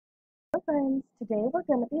Hello friends, today we're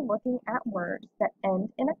going to be looking at words that end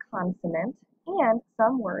in a consonant and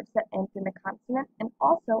some words that end in a consonant and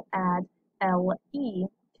also add LE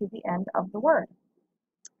to the end of the word.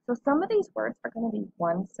 So some of these words are going to be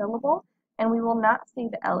one syllable and we will not see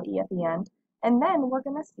the LE at the end. And then we're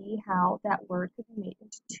going to see how that word could be made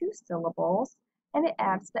into two syllables and it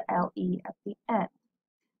adds the LE at the end.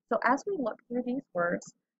 So as we look through these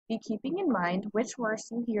words, be keeping in mind which words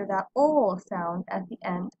you hear that ol sound at the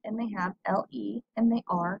end and they have LE and they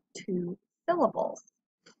are two syllables.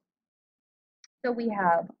 So we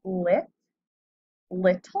have lit,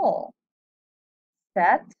 little,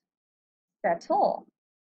 set, settle,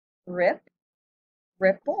 rip,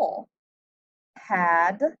 ripple,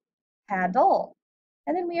 had, haddle.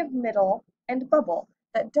 And then we have middle and bubble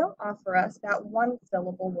that don't offer us that one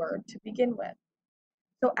syllable word to begin with.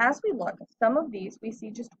 So as we look, some of these we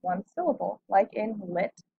see just one syllable, like in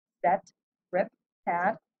lit, set, rip,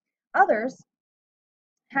 had. Others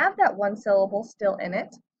have that one syllable still in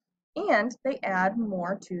it, and they add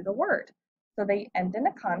more to the word. So they end in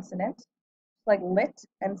a consonant, like lit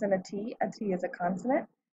ends in a T is a consonant,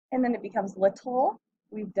 and then it becomes little,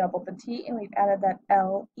 we've doubled the T, and we've added that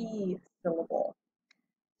LE syllable.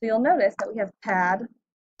 So you'll notice that we have pad,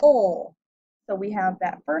 ol. So we have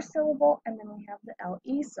that first syllable, and then we have the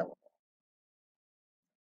LE syllable.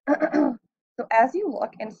 So as you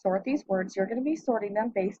look and sort these words, you're going to be sorting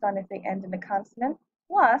them based on if they end in a consonant,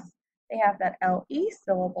 plus they have that LE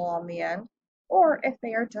syllable on the end, or if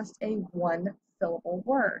they are just a one syllable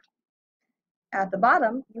word. At the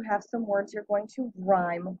bottom, you have some words you're going to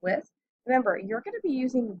rhyme with. Remember, you're going to be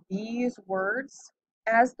using these words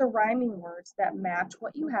as the rhyming words that match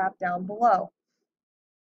what you have down below.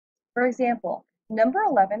 For example, number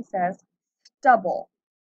 11 says stubble.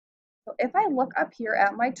 So if I look up here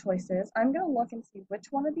at my choices, I'm going to look and see which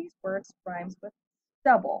one of these words rhymes with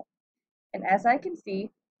stubble. And as I can see,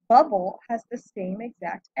 bubble has the same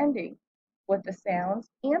exact ending with the sounds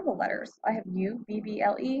and the letters. I have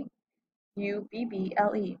U-B-B-L-E,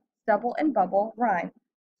 U-B-B-L-E. Stubble and bubble rhyme.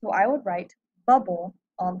 So I would write bubble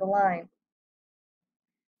on the line.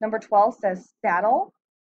 Number 12 says saddle.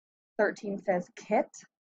 13 says kit.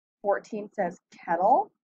 14 says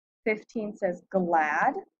kettle. 15 says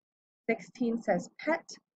glad. 16 says pet,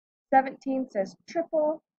 17 says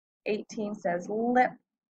triple, 18 says lip,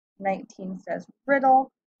 19 says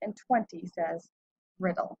riddle, and 20 says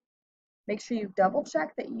riddle. Make sure you double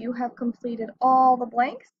check that you have completed all the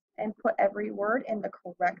blanks and put every word in the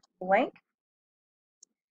correct blank.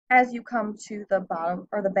 As you come to the bottom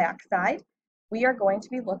or the back side, we are going to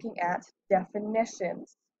be looking at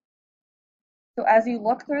definitions. So as you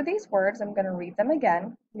look through these words, I'm going to read them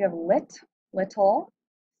again. You have lit, little,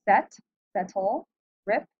 set, settle,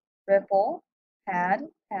 rip, ripple, had,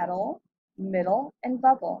 paddle, middle, and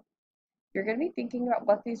bubble. You're going to be thinking about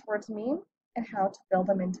what these words mean and how to fill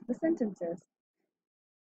them into the sentences.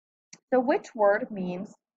 So which word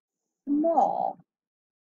means small?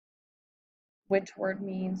 Which word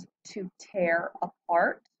means to tear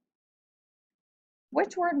apart?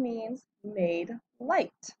 Which word means made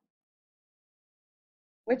light?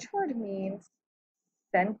 Which word means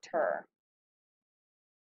center?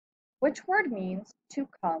 Which word means to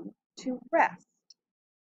come to rest?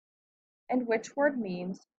 And which word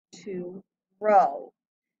means to row?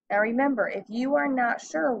 Now remember, if you are not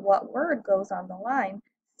sure what word goes on the line,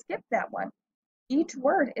 skip that one. Each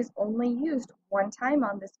word is only used one time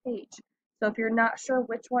on this page. So if you're not sure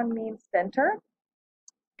which one means center,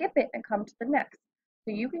 skip it and come to the next.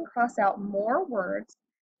 So you can cross out more words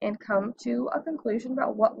and come to a conclusion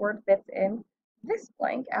about what word fits in this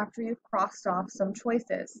blank after you've crossed off some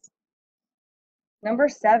choices. Number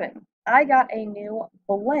 7, I got a new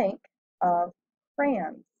blank of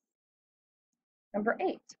crayons. Number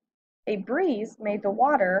 8, a breeze made the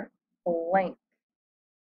water blank.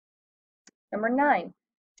 Number 9,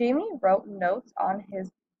 Jamie wrote notes on his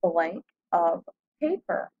blank of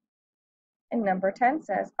paper. And number 10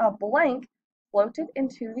 says, a blank floated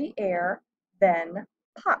into the air, then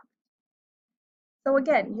popped. So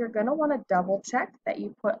again, you're going to want to double check that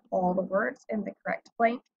you put all the words in the correct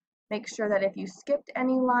blank. Make sure that if you skipped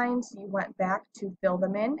any lines, you went back to fill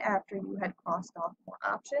them in after you had crossed off more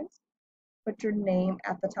options. Put your name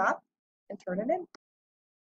at the top and turn it in.